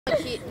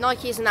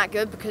Nike isn't that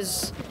good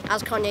because,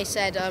 as Kanye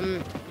said,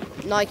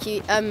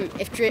 Nike.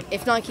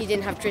 If Nike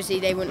didn't have Drizzy,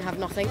 they wouldn't have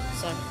nothing.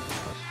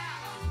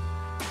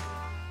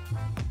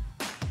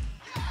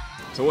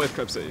 So what is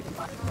Crepe City?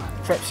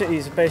 Crepe City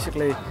is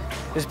basically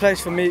a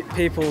place for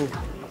people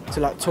to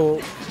like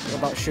talk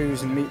about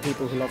shoes and meet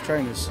people who love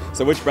trainers.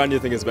 So which brand do you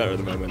think is better at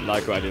the moment,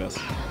 Nike or Adidas?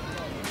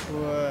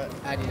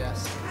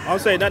 Adidas. I'll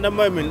say at the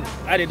moment,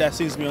 Adidas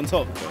seems to be on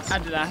top.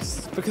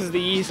 Adidas, because of the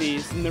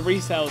Yeezys, and the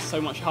resale's so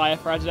much higher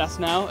for Adidas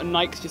now, and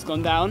Nike's just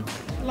gone down.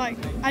 Like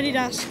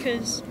Adidas,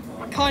 because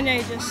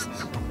Kanye just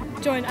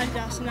joined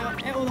Adidas, and now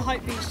all the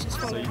hype beasts just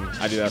follow.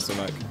 Adidas or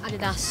Nike?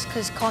 Adidas,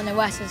 because Kanye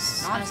West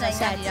is, as I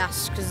said.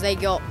 Adidas because they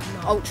got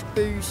Ultra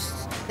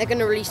Boost. They're going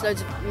to release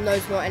loads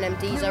more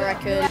NMDs, I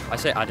reckon. I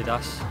say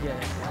Adidas.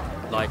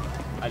 Yeah. Like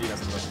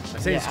Adidas is I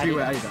say it's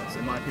streetwear Adidas,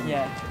 in my opinion.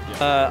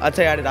 Yeah. I'd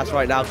say Adidas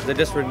right now because they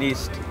just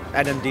released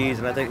NMDs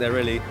and I think they're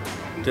really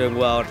doing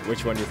well.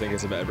 Which one do you think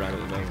is a better brand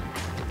at the moment?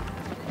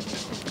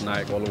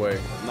 Nike all the way.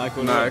 Nike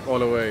all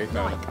the way.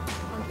 Nike.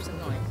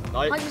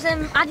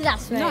 100%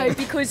 Adidas, mate. No,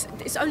 because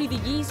it's only the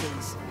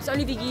Yeezys. It's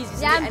only the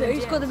Yeezys. Yeah, and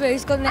boots, got the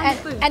boots, got the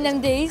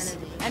NMDs.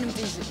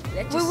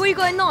 NMDs. What you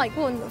got in Nike?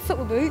 What,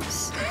 football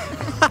boots?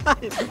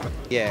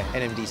 Yeah,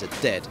 NMDs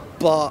are dead,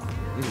 but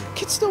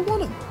kids still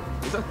want them.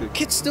 Exactly.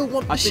 Kids still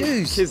want the I think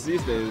shoes. kids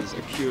these days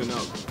are queuing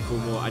up for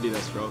more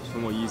Adidas drops, for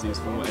more Yeezys,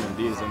 for more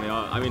NMDs than they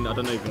are. I mean, I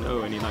don't even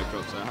know any Nike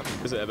drops that happen.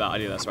 What is it about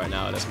Adidas right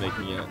now that's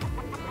making it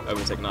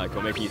overtake Nike,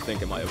 or making you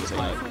think it might overtake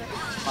Nike?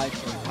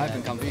 Hype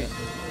and comfort.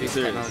 Are you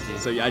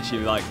serious? So you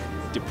actually like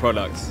the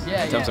product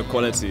in terms of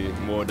quality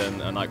more than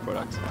a Nike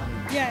product?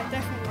 Yeah,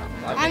 definitely.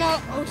 And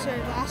also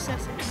the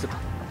aesthetics.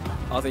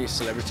 I think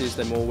celebrities,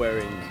 they're more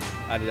wearing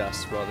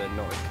Adidas rather than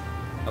Nike.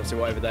 Obviously,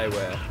 whatever they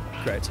wear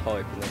creates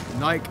hype.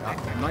 Nike's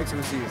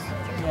obviously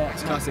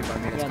it's classic, but I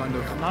mean, it's kind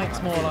of...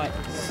 Nike's more like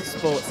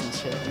sports and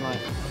shit, and like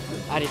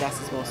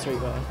Adidas is more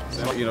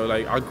streetwear. You know,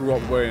 like I grew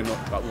up wearing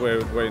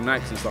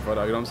Nikes and stuff like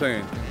that. You know what I'm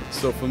saying?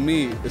 So for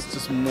me, it's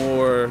just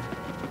more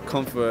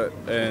comfort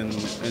and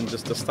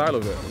just the style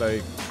of it.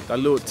 Like that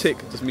little tick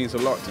just means a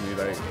lot to me.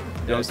 Like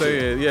you know what I'm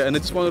saying? Yeah, and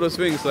it's just one of those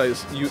things. Like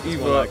you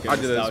either like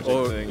Adidas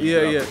or thing.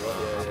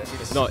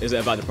 It's not. Is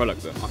it about the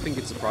product though? I think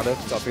it's a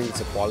product. I think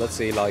it's a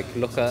quality. Like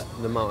look at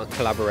the amount of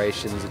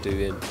collaborations they're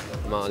doing,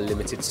 the amount of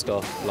limited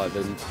stuff. Like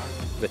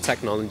the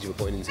technology we're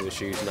putting into the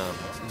shoes now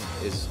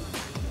is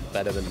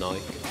better than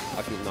Nike.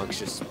 I think Nike's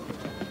just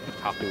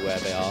happy where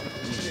they are.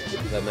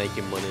 They're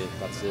making money.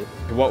 That's it.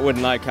 What would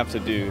Nike have to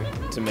do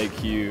to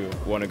make you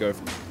want to go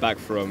back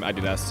from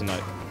Adidas to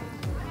Nike?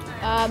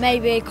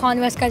 Maybe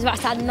Kanye West goes back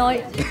to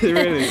Nike.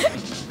 Really? I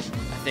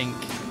think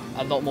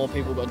a lot more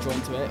people got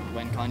drawn to it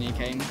when Kanye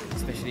came,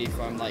 especially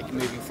from like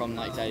moving from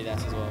Nike to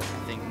Adidas as well.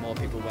 I think more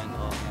people went,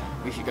 oh,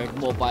 we should go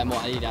buy more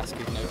Adidas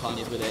because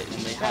Kanye's with it,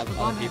 and they have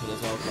other people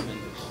as well coming.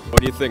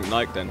 What do you think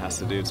Nike then has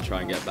to do to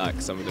try and get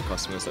back some of the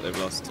customers that they've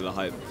lost to the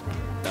hype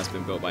that's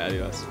been built by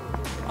Adidas?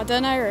 I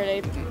don't know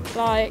really.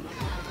 Like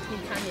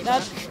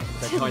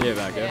Kanye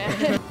back,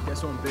 yeah. Get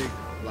someone big,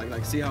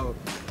 like see how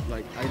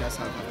like Adidas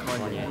have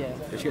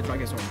Kanye. They should try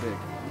and get someone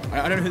big.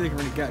 I don't know who they can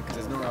really get because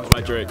there's no one else.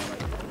 Like Drake.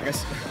 I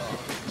guess.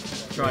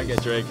 Try and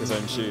get Drake his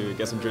own shoe,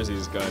 get some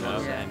Drizzies going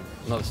out. Yeah,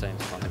 not the same.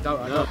 I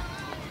doubt.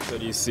 So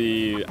do you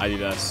see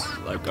Adidas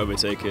like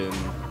overtaking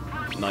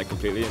Nike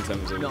completely in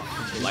terms of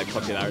like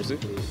popularity?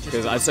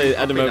 Because I'd say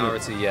at the moment,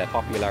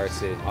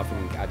 Popularity. I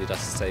think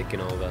Adidas is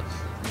taking over,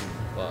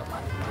 but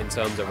in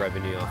terms of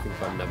revenue, I think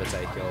they'll never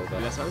take it over.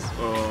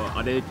 Or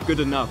are they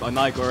good enough? Are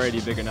Nike already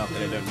big enough that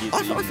they don't need to?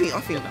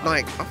 I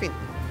think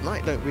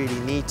Nike don't really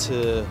need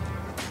to.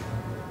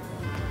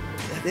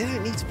 They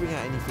don't need to bring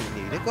out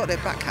anything new. They've got their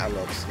back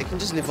catalogues. They can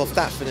just live off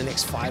that for the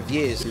next 5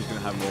 years. Who's going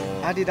to have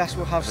more? Adidas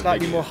will have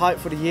slightly more hype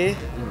for the year,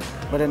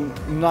 but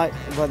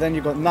then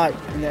you've got Nike.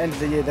 In the end of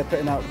the year, they're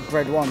putting out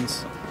Grade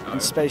 1s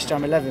and Space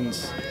Jam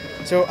 11s.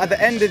 So at the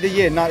end of the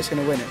year, Nike's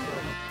going to win it.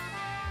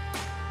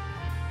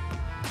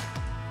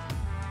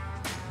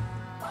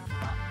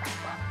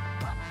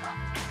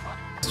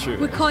 True.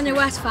 We're Kanye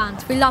West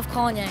fans. We love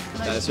Kanye.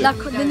 That's Love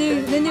the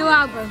new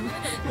album.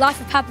 Life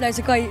of Pablo is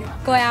a great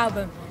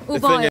album. All by it.